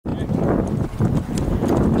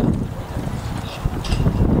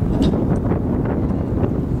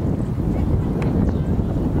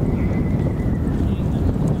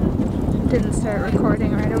start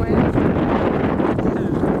recording right away.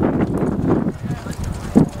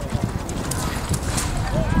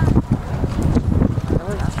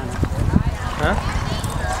 Huh?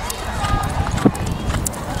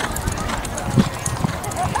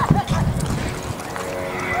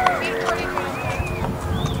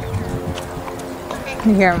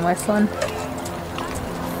 You hear him whistling?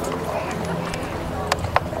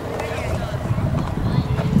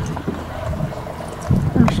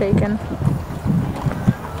 I'm shaking.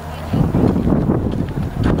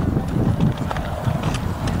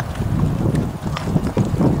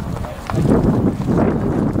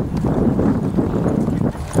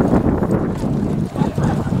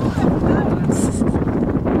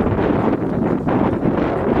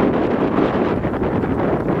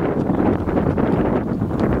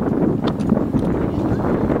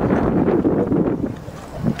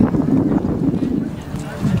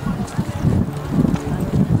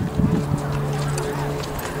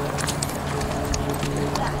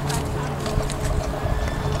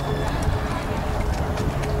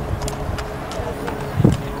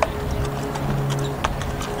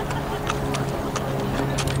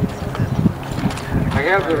 I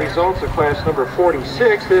have the results of class number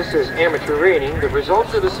 46. This is amateur reining. The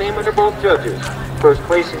results are the same under both judges. First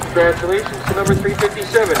place and congratulations to number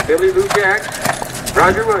 357, Billy Lou Jack,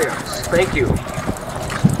 Roger Williams. Thank you.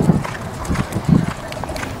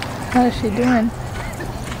 How is she doing?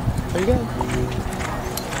 Pretty good.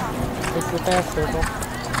 It's the fast circle.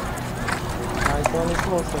 Now it's only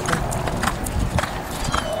slow circle.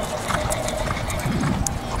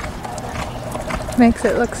 Makes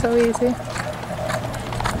it look so easy.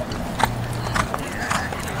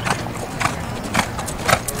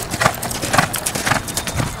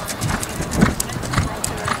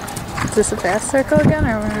 Is this a fast circle again,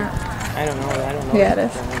 or we're not? I don't know. Yeah, it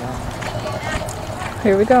is.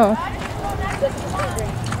 Here we go.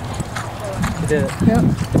 You did it. Yep.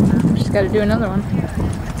 Just got to do another one.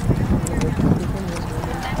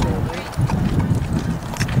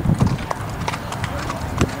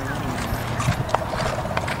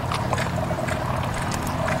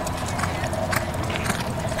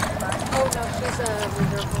 Oh no, she's a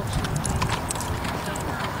reserve.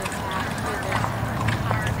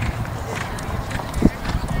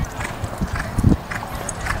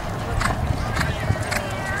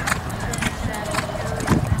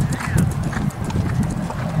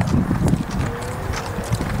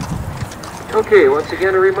 Okay, once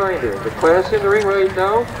again a reminder, the class in the ring right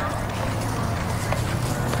now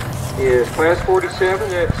is class 47,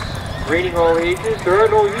 that's reining all ages. There are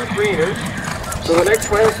no youth reiners. So the next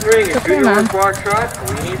class in the ring is junior horse walk trot.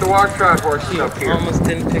 We need the walk trot horses up here. Almost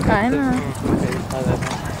didn't pick up I know.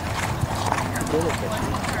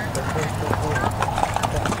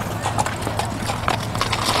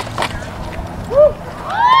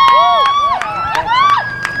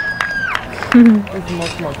 There's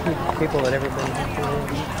much more people that ever been to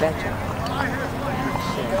that job.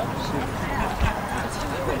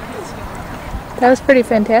 That was pretty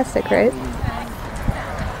fantastic, right?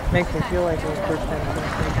 Makes me feel like it was first time.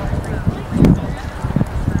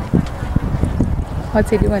 What's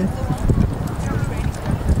he doing?